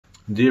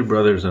Dear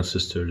brothers and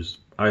sisters,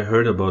 I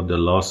heard about the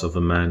loss of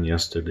a man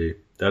yesterday.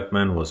 That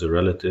man was a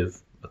relative,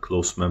 a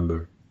close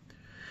member.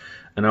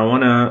 And I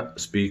want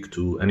to speak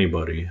to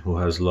anybody who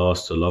has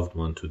lost a loved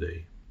one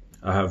today.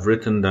 I have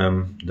written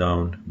them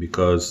down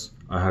because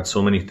I had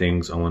so many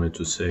things I wanted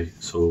to say,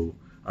 so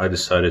I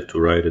decided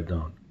to write it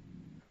down.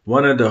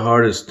 One of the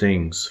hardest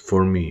things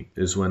for me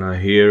is when I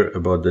hear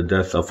about the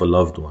death of a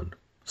loved one.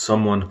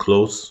 Someone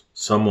close,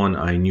 someone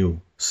I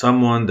knew,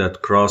 someone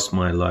that crossed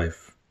my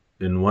life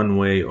in one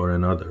way or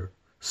another,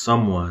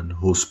 someone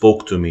who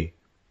spoke to me.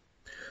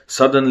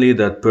 Suddenly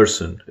that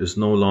person is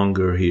no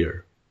longer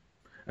here,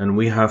 and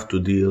we have to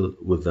deal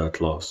with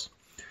that loss.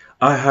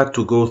 I had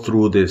to go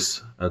through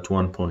this at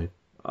one point.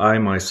 I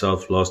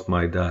myself lost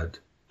my dad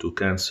to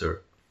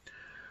cancer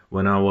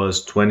when I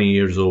was 20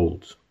 years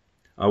old.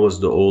 I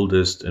was the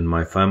oldest in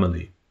my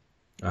family.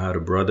 I had a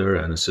brother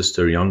and a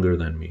sister younger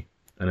than me,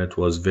 and it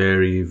was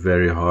very,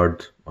 very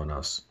hard on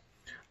us.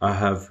 I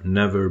have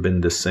never been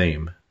the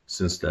same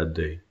since that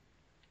day.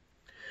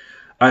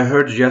 I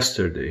heard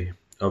yesterday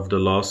of the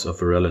loss of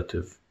a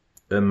relative,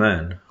 a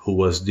man who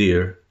was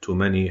dear to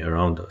many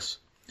around us.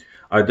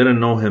 I didn't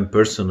know him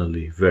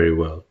personally very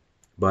well,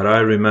 but I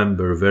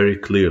remember very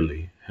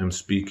clearly him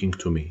speaking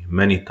to me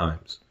many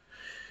times.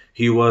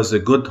 He was a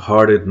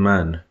good-hearted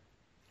man,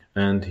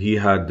 and he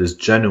had this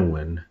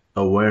genuine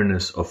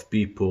awareness of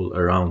people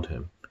around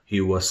him.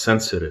 He was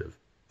sensitive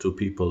to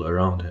people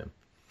around him.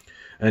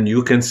 And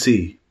you can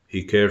see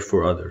he cared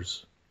for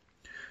others,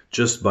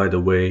 just by the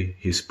way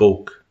he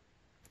spoke.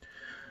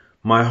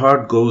 My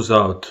heart goes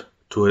out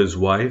to his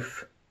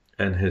wife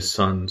and his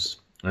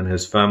sons and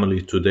his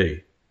family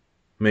today.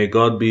 May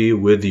God be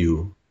with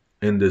you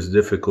in this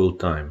difficult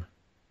time.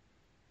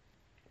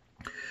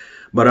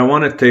 But I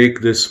want to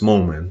take this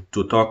moment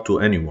to talk to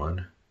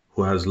anyone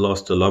who has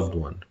lost a loved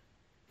one.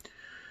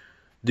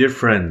 Dear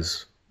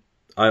friends,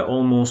 I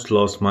almost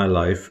lost my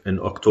life in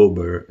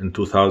October in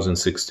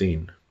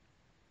 2016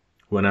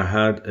 when I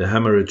had a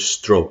hemorrhage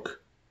stroke.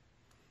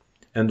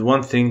 And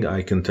one thing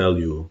I can tell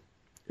you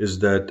is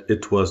that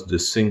it was the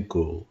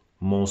single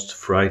most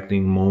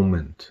frightening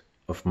moment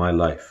of my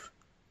life.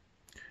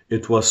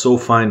 It was so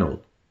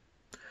final.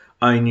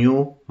 I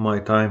knew my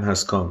time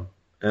has come,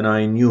 and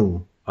I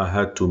knew I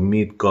had to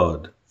meet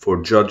God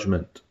for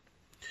judgment.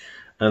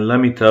 And let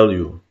me tell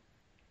you,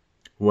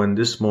 when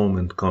this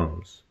moment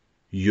comes,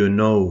 you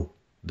know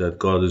that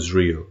God is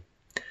real.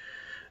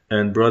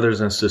 And brothers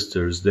and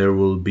sisters, there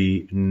will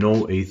be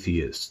no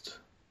atheist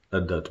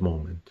at that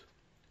moment.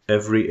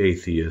 Every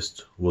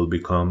atheist will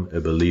become a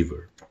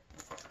believer.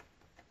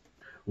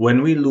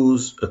 When we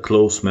lose a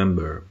close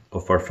member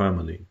of our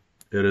family,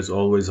 it is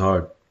always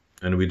hard,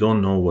 and we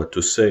don't know what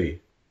to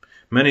say.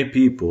 Many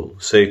people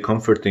say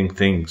comforting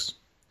things,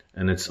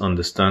 and it's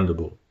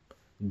understandable.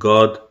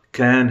 God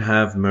can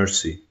have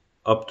mercy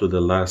up to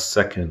the last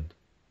second.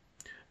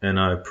 And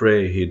I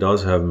pray He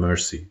does have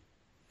mercy,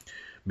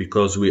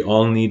 because we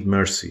all need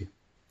mercy,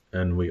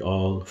 and we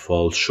all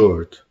fall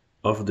short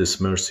of this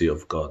mercy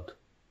of God.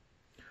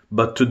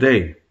 But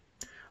today,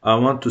 I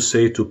want to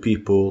say to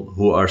people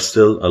who are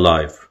still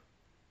alive,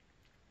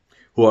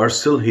 who are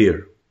still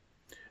here,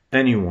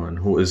 anyone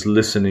who is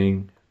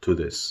listening to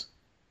this,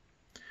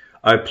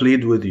 I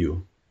plead with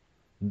you,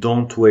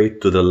 don't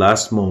wait to the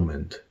last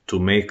moment to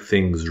make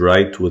things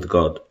right with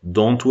God.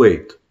 Don't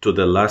wait to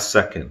the last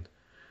second,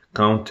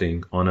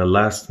 counting on a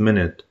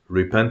last-minute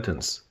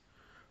repentance.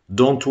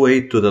 Don't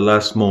wait to the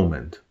last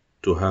moment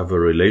to have a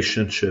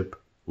relationship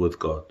with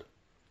God,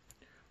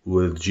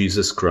 with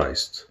Jesus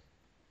Christ.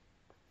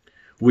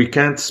 We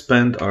can't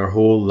spend our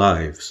whole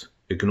lives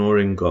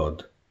ignoring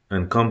God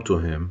and come to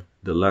Him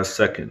the last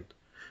second.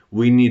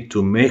 We need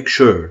to make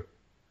sure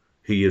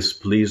He is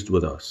pleased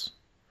with us.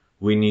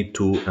 We need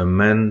to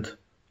amend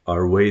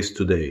our ways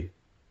today,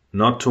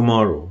 not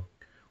tomorrow.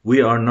 We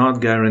are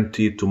not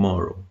guaranteed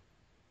tomorrow,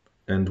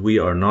 and we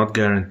are not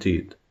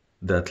guaranteed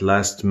that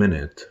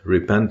last-minute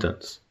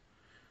repentance.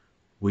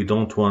 We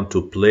don't want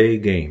to play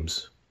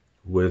games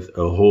with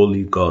a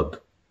holy God.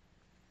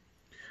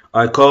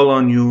 I call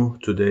on you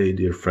today,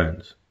 dear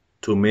friends,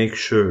 to make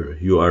sure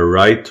you are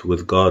right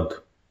with God.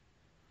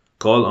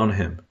 Call on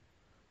Him.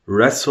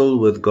 Wrestle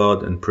with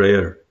God in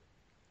prayer.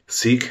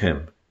 Seek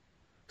Him.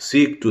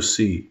 Seek to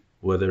see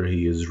whether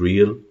He is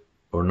real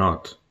or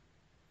not.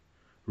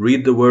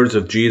 Read the words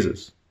of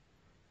Jesus.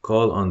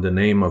 Call on the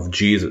name of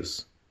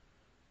Jesus.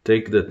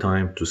 Take the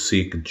time to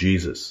seek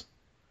Jesus.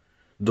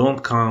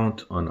 Don't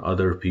count on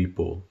other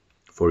people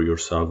for your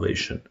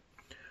salvation,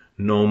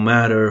 no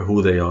matter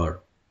who they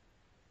are.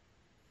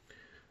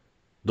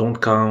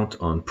 Don't count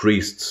on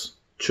priests,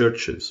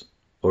 churches,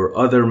 or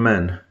other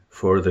men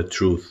for the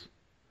truth.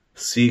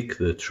 Seek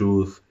the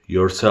truth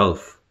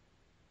yourself.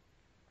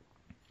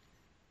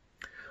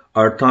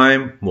 Our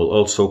time will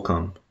also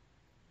come.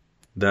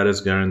 That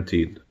is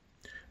guaranteed.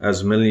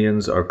 As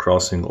millions are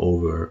crossing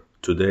over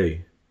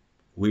today,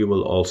 we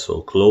will also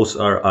close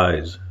our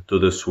eyes to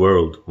this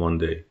world one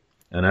day.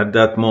 And at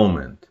that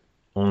moment,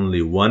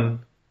 only one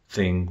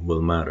thing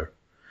will matter.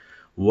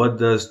 What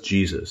does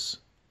Jesus,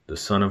 the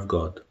Son of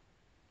God,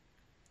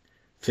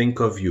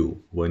 think of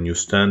you when you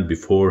stand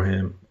before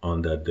Him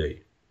on that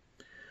day.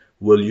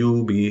 Will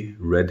you be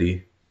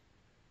ready?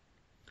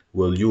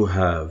 Will you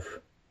have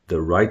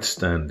the right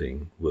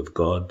standing with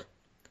God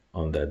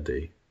on that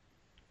day?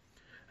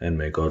 And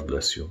may God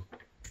bless you.